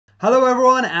Hello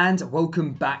everyone and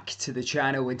welcome back to the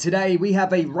channel, and today we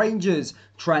have a Rangers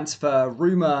transfer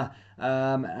rumour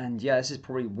and yeah, this is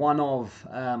probably one of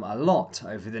a lot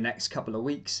over the next couple of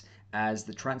weeks as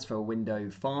the transfer window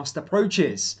fast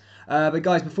approaches. But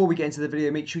guys, before we get into the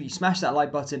video, make sure you smash that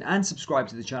like button and subscribe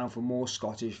to the channel for more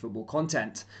Scottish football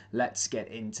content. Let's get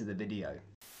into the video.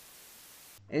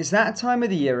 It's that time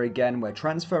of the year again where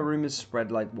transfer rumours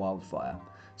spread like wildfire.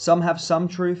 Some have some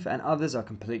truth and others are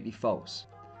completely false.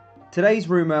 Today's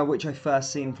rumour, which I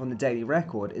first seen from the Daily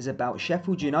Record, is about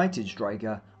Sheffield United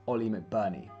striker Oli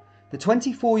McBurnie. The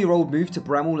 24-year-old moved to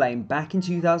Bramall Lane back in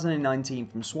 2019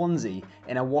 from Swansea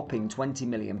in a whopping £20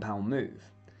 million move.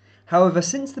 However,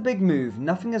 since the big move,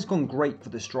 nothing has gone great for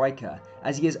the striker,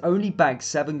 as he has only bagged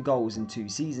 7 goals in 2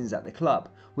 seasons at the club,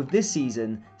 with this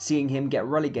season seeing him get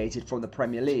relegated from the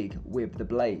Premier League with the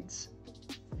Blades.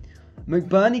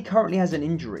 McBurnie currently has an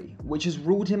injury, which has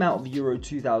ruled him out of Euro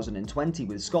 2020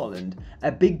 with Scotland,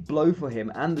 a big blow for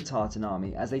him and the Tartan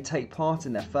Army as they take part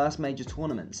in their first major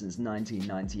tournament since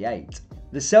 1998.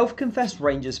 The self-confessed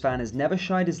Rangers fan has never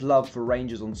shied his love for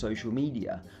Rangers on social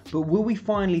media, but will we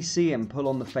finally see him pull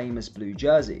on the famous blue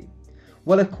jersey?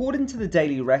 Well, according to the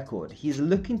Daily Record, he is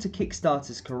looking to kickstart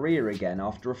his career again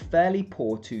after a fairly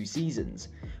poor 2 seasons,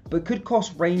 but could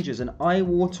cost Rangers an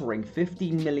eye-watering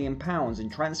 £15 million in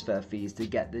transfer fees to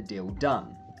get the deal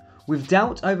done. With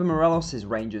doubt over Morelos'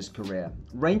 Rangers career,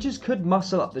 Rangers could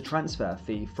muscle up the transfer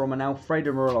fee from an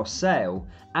Alfredo Morelos sale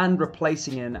and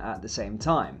replacing him at the same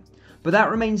time. But that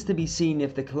remains to be seen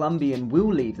if the Colombian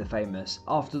will leave the famous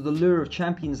after the lure of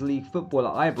Champions League football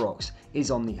at Ibrox is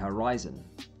on the horizon.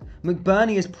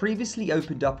 McBurnie has previously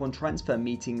opened up on transfer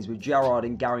meetings with Gerrard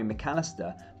and Gary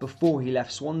McAllister before he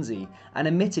left Swansea and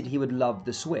admitted he would love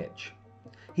the switch.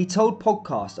 He told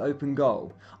podcast Open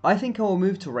Goal, "I think I will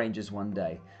move to Rangers one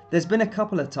day. There's been a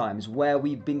couple of times where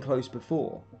we've been close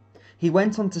before." He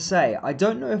went on to say, "I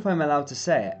don't know if I'm allowed to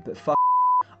say it, but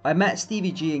I met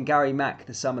Stevie G and Gary Mack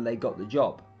the summer they got the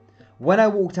job. When I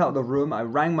walked out of the room, I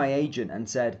rang my agent and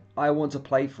said, I want to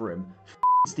play for him.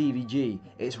 Stevie G,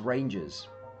 it's Rangers."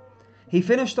 He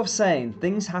finished off saying,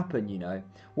 "Things happen, you know,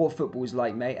 what football's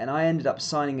like, mate, and I ended up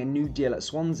signing a new deal at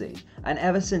Swansea, and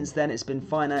ever since then it's been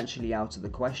financially out of the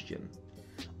question."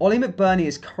 Oli McBurnie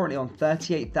is currently on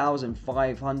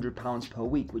 £38,500 per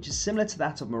week, which is similar to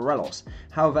that of Morelos.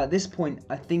 However, at this point,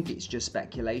 I think it's just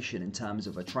speculation in terms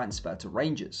of a transfer to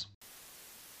Rangers.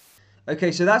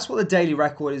 Okay, so that's what the Daily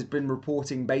Record has been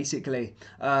reporting, basically,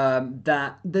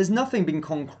 that there's nothing been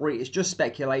concrete, it's just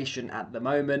speculation at the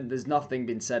moment. There's nothing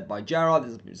been said by Gerrard,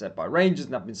 there's nothing been said by Rangers,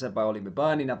 nothing been said by Oli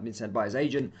McBurnie, nothing been said by his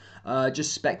agent,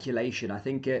 just speculation. I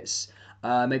think it's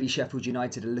maybe Sheffield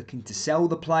United are looking to sell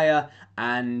the player,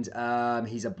 and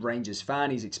he's a Rangers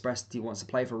fan, he's expressed he wants to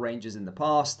play for Rangers in the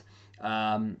past.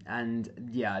 And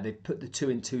yeah, they've put the 2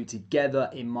 and 2 together,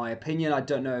 in my opinion. I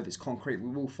don't know if it's concrete. We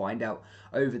will find out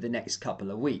over the next couple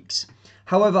of weeks.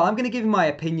 However, I'm going to give you my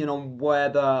opinion on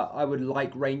whether I would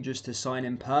like Rangers to sign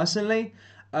him personally.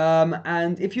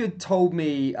 And if you had told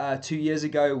me 2 years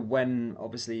ago, when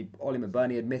obviously Oli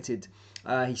McBurnie admitted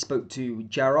he spoke to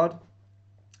Gerrard,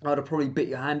 I'd have probably bit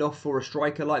your hand off for a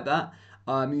striker like that.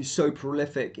 He was so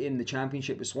prolific in the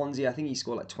Championship with Swansea. I think he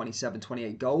scored like 27,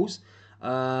 28 goals.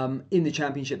 In the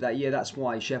Championship that year. That's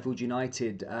why Sheffield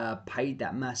United paid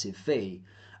that massive fee.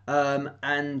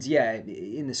 And yeah,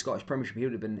 in the Scottish Premiership,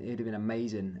 he'd have been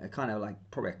amazing. Kind of like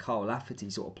probably a Carl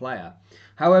Lafferty sort of player.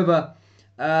 However,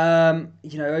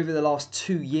 you know, over the last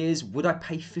 2 years, would I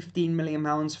pay £15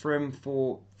 million for him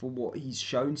for what he's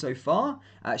shown so far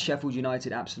at Sheffield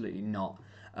United? Absolutely not.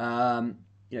 You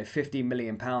know, £15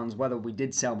 million. Whether we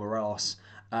did sell Morelos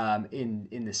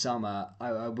in the summer,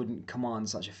 I wouldn't command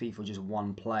such a fee for just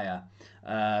one player.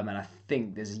 And I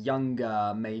think there's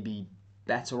younger, maybe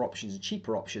better options,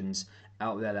 cheaper options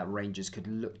out there that Rangers could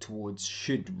look towards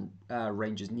should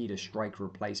Rangers need a striker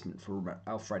replacement for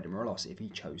Alfredo Morelos if he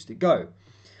chose to go.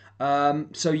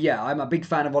 So yeah, I'm a big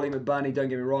fan of Oli McBurnie, don't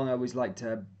get me wrong. I always liked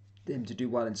him to do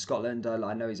well in Scotland.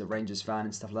 I know he's a Rangers fan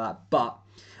and stuff like that, but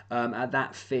at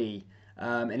that fee,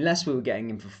 unless we were getting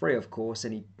him for free, of course,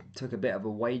 and he took a bit of a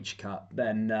wage cut,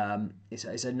 then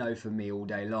it's a no for me all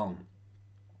day long.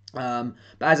 But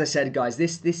as I said, guys,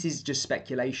 this is just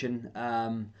speculation,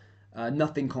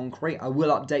 nothing concrete. I will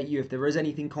update you if there is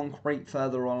anything concrete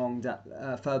further along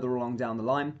down the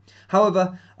line.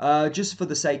 However, just for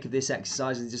the sake of this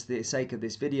exercise and just the sake of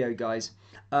this video, guys,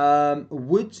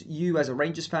 would you, as a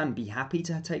Rangers fan, be happy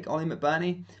to take Oli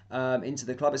McBurnie into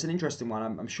the club? It's an interesting one.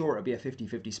 I'm sure it'll be a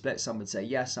 50-50 split. Some would say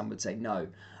yes, some would say no.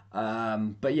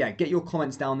 But yeah, get your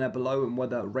comments down there below on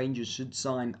whether Rangers should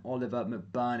sign Oliver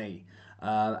McBurnie.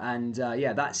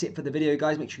 Yeah, that's it for the video,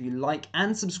 guys. Make sure you like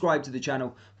and subscribe to the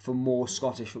channel for more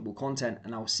Scottish football content,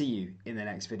 and I'll see you in the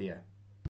next video.